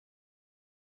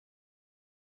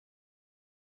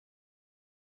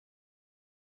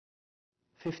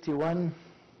51,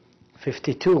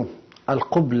 52.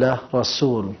 Al-Qubla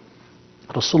Rasul.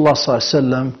 Rasulullah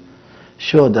ﷺ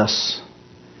showed us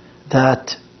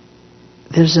that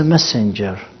there's a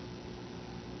messenger.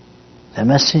 The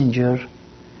messenger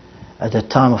at the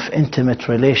time of intimate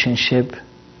relationship,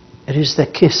 it is the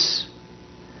kiss.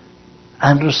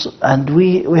 And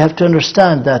we have to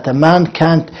understand that a man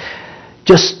can't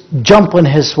just jump on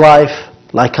his wife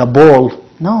like a ball.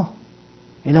 No.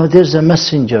 You know, there's a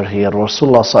messenger here.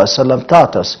 Rasulullah ﷺ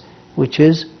taught us, which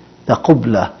is the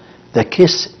qubla. The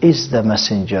kiss is the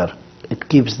messenger. It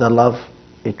gives the love.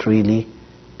 It really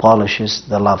polishes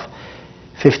the love.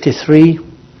 53.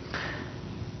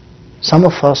 Some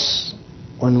of us,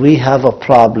 when we have a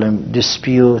problem,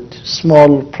 dispute,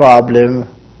 small problem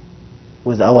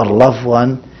with our loved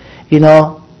one, you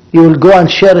know, you will go and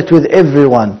share it with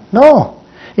everyone. No.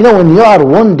 You know, when you are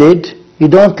wounded, you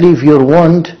don't leave your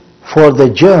wound for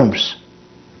the germs.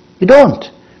 You don't.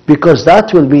 Because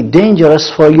that will be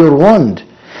dangerous for your wound.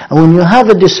 And when you have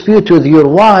a dispute with your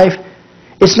wife,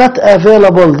 it's not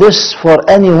available this for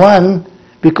anyone,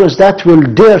 because that will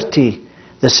dirty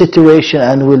the situation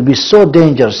and will be so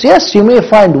dangerous. Yes, you may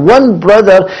find one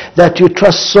brother that you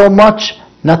trust so much.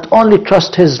 Not only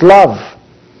trust his love,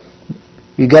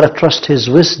 you got to trust his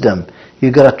wisdom.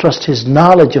 You got to trust his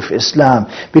knowledge of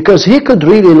Islam, because he could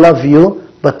really love you,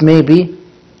 but maybe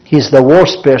he's the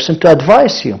worst person to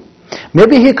advise you.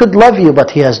 Maybe he could love you,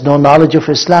 but he has no knowledge of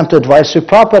Islam to advise you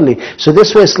properly. So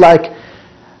this way it's like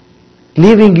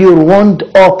leaving your wound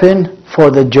open for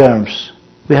the germs.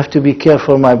 We have to be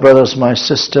careful, my brothers, my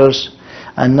sisters.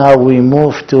 And now we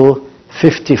move to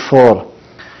 54.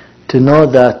 To know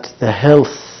that the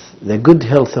health, the good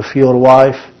health of your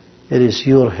wife, it is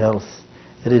your health.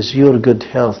 It is your good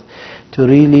health. To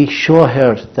really show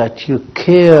her that you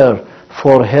care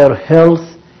for her health,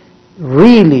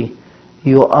 really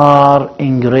you are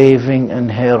engraving in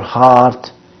her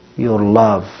heart your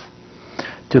love.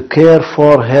 To care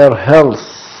for her health,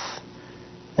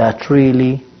 that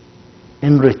really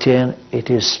in return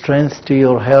it is strength to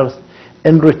your health.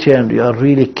 In return you are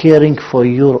really caring for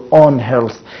your own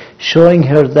health. Showing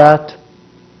her that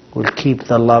will keep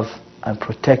the love and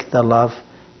protect the love,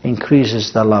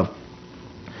 increases the love.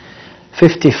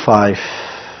 55.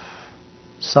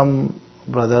 Some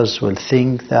brothers will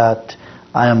think that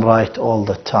I am right all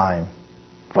the time.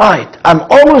 Right, I'm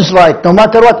always right. No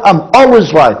matter what, I'm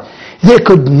always right. They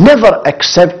could never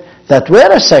accept that,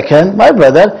 wait a second, my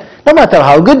brother, no matter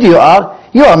how good you are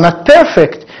not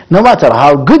perfect. No matter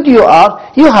how good you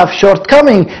are, you have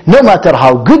shortcomings. No matter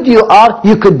how good you are,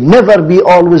 you could never be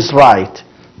always right.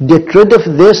 Get rid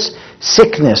of this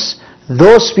sickness.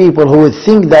 Those people who would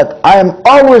think that I am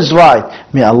always right,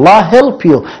 may Allah help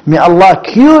you, may Allah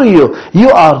cure you.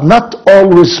 You are not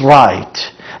always right.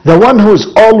 The one who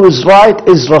is always right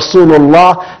is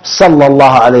Rasulullah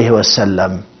sallallahu alayhi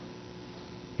wasallam.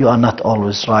 You are not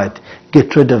always right.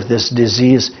 Get rid of this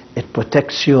disease. It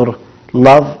protects your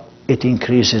love. It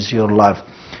increases your love.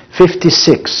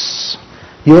 56.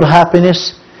 Your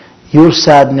happiness, your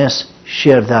sadness,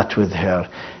 share that with her.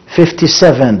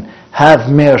 57.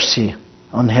 Have mercy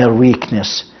on her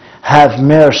weakness. Have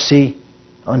mercy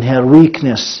on her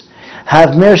weakness.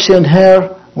 Have mercy on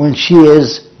her when she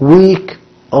is weak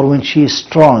or when she is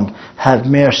strong. Have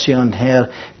mercy on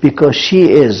her, because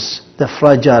she is the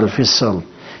fragile vessel.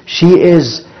 She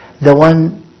is the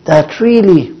one that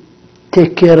really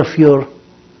take care of your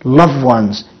loved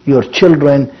ones, your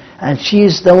children, and she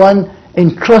is the one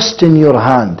entrusted in your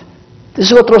hand. This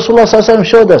is what Rasulullah ﷺ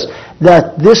showed us,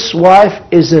 that this wife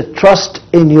is a trust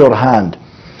in your hand.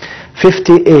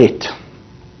 58.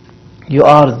 You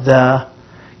are the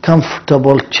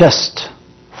comfortable chest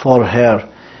for her.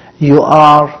 You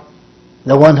are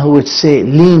the one who would say,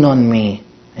 lean on me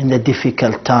in the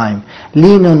difficult time.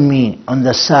 Lean on me on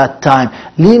the sad time.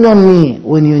 Lean on me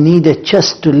when you need a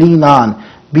chest to lean on.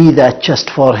 Be that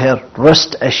chest for her.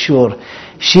 Rest assured.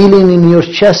 She lean in your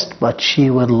chest, but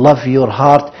she will love your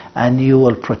heart, and you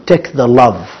will protect the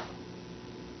love.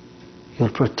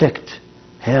 You'll protect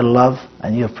her love,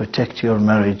 and you'll protect your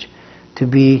marriage. To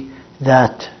be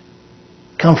that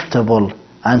comfortable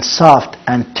and soft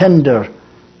and tender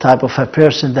type of a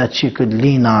person that she could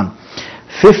lean on.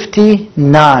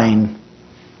 59.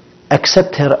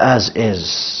 Accept her as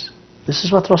is. This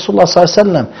is what Rasulullah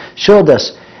ﷺ showed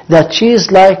us, that she is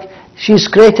like, she's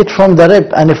created from the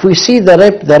rib, and if we see the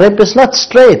rib is not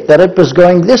straight. The rib is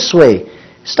going this way.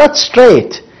 It's not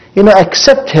straight. You know,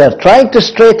 accept her. Trying to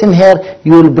straighten her,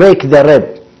 you will break the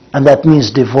rib, and that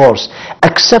means divorce.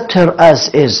 Accept her as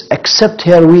is. Accept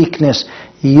her weakness.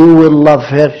 You will love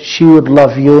her. She would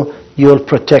love you. You will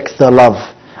protect the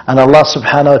love. And Allah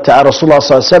subhanahu wa ta'ala, Rasulullah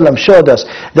sallallahu alayhi wa sallam showed us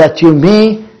that you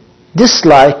may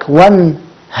dislike one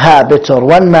habit or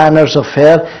one manners of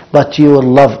her, but you will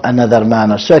love another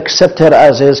manner. So accept her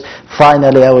as is.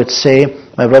 Finally, I would say,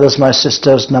 my brothers, my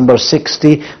sisters, number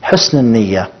 60, husn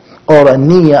al-niyya, or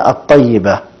an-niyya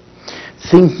at-tayyibah.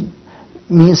 Think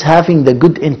means having the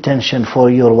good intention for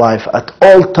your wife at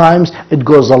all times. It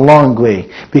goes a long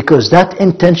way, because that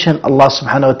intention, Allah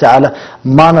subhanahu wa ta'ala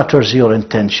monitors your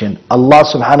intention. Allah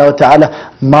subhanahu wa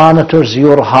ta'ala monitors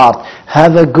your heart.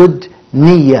 Have a good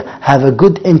niyyah, have a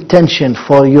good intention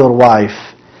for your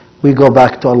wife. We go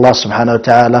back to Allah subhanahu wa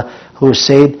ta'ala, who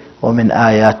said, وَمِنْ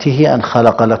آيَاتِهِ أَنْ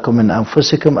خَلَقَ لَكُم مِّنْ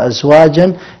أَنفُسِكُمْ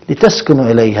أَزْوَاجًا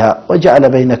لِتَسْكُنُوا إِلَيْهَا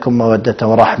وَجَعَلَ بَيْنَكُم مَّوَدَّةً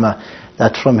وَرَحْمَةً.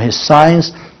 That from His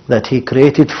signs that He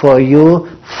created for you,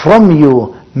 from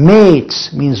you,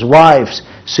 mates, means wives,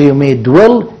 so you may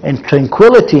dwell in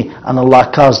tranquility, and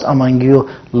Allah caused among you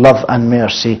love and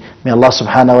mercy. May Allah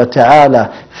subhanahu wa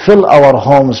ta'ala fill our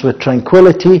homes with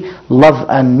tranquility, love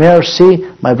and mercy.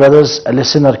 My brothers, a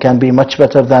listener can be much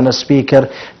better than a speaker.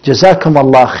 Jazakum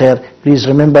Allah khair. Please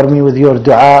remember me with your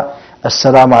dua.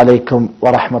 Assalamu alaikum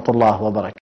wa rahmatullah wa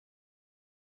barakatuh.